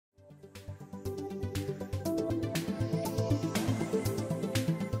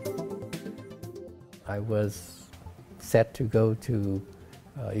I was set to go to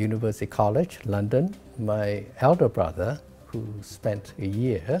University College, London. My elder brother, who spent a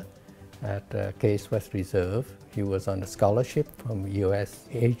year at Case West Reserve, he was on a scholarship from U.S.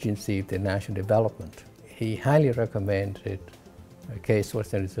 Agency of the National Development. He highly recommended Case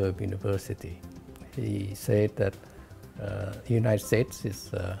Western Reserve University. He said that the United States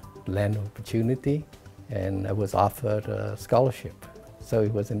is a land of opportunity, and I was offered a scholarship. So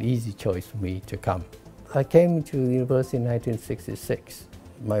it was an easy choice for me to come. I came to university in 1966.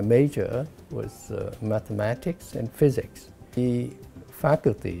 My major was mathematics and physics. The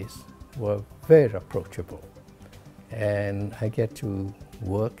faculties were very approachable, and I get to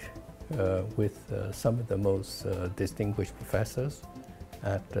work with some of the most distinguished professors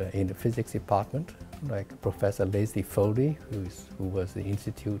in the physics department, like Professor Leslie Foley, who was the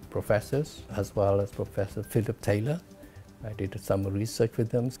Institute professors, as well as Professor Philip Taylor. I did some research with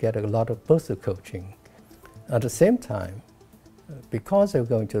them, get a lot of personal coaching. At the same time, because I was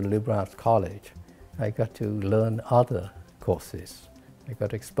going to the liberal arts college, I got to learn other courses. I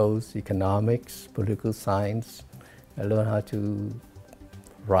got exposed to economics, political science. I learned how to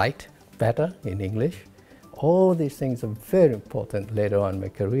write better in English. All these things are very important later on in my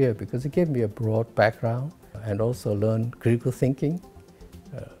career because it gave me a broad background and also learned critical thinking,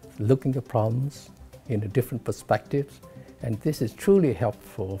 looking at problems in a different perspectives. And this is truly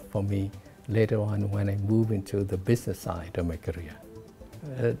helpful for me later on when I move into the business side of my career.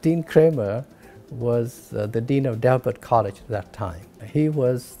 Dean Kramer was the Dean of Delbert College at that time. He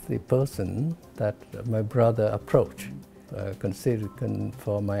was the person that my brother approached, considered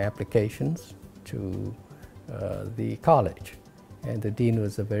for my applications to the college. And the dean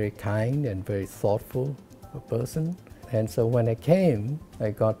was a very kind and very thoughtful person. And so when I came,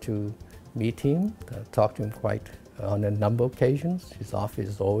 I got to meet him, talk to him quite on a number of occasions. His office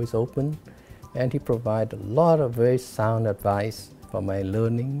is always open, and he provided a lot of very sound advice for my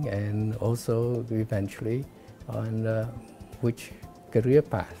learning and also eventually on which career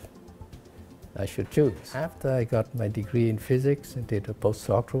path I should choose. After I got my degree in physics and did a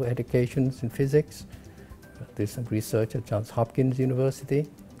postdoctoral education in physics, did some research at Johns Hopkins University,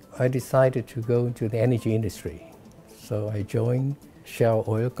 I decided to go into the energy industry. So I joined Shell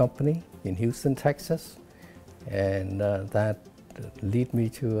Oil Company in Houston, Texas, and that led me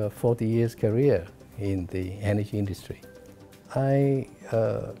to a 40 years career in the energy industry. I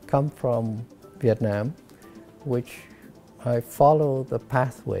come from Vietnam, which I follow the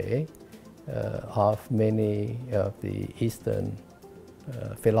pathway of many of the Eastern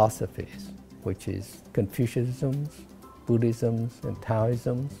philosophies, which is Confucianism, Buddhism, and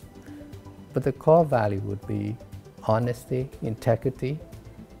Taoism. But the core value would be honesty, integrity,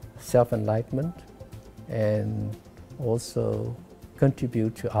 self-enlightenment, and also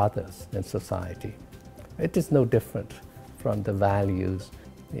contribute to others and society. It is no different from the values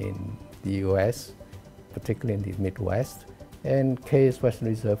in the US, particularly in the Midwest, and Case Western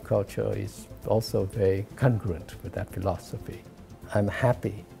Reserve culture is also very congruent with that philosophy. I'm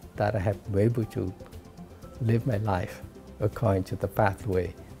happy that I have been able to live my life according to the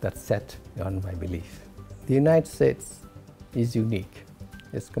pathway that's set on my belief. The United States is unique.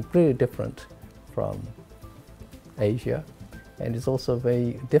 It's completely different from Asia, and it's also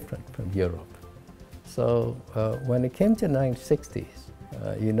very different from Europe. So when it came to the 1960s,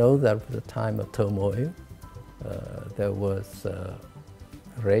 you know that was a time of turmoil. There was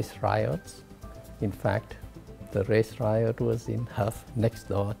race riots. In fact, the race riot was in Huff, next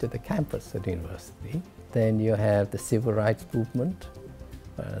door to the campus at the university. Then you have the civil rights movement.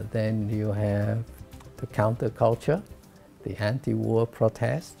 Then you have the counterculture, the anti-war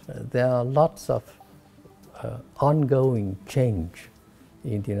protest. There are lots of ongoing change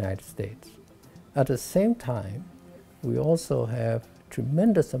in the United States. At the same time, we also have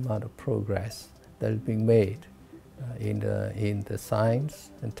tremendous amount of progress that is being made in the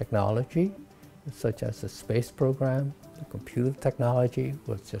science and technology, such as the space program. The computer technology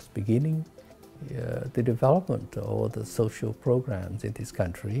was just beginning. The development of all the social programs in this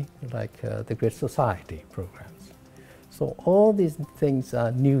country, like the Great Society programs. So all these things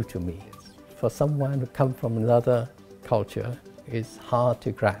are new to me. For someone who comes from another culture, it's hard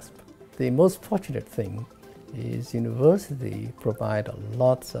to grasp. The most fortunate thing is university provide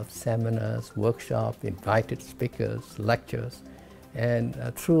lots of seminars, workshops, invited speakers, lectures, and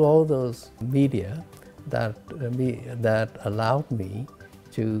through all those media that allowed me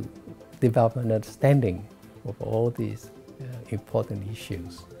to develop an understanding of all these important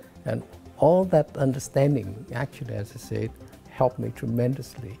issues. And all that understanding actually, as I said, helped me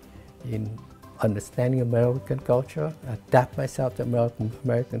tremendously in understanding American culture, adapt myself to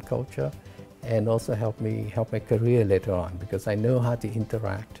American culture, and also help my career later on, because I know how to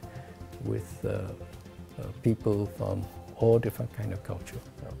interact with people from all different kind of culture.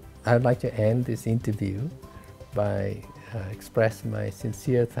 So I'd like to end this interview by expressing my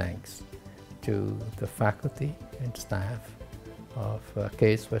sincere thanks to the faculty and staff of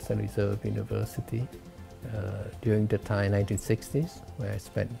Case Western Reserve University during the time 1960s, where I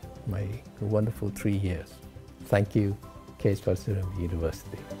spent my wonderful 3 years. Thank you, Case Western Reserve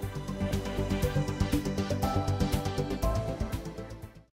University.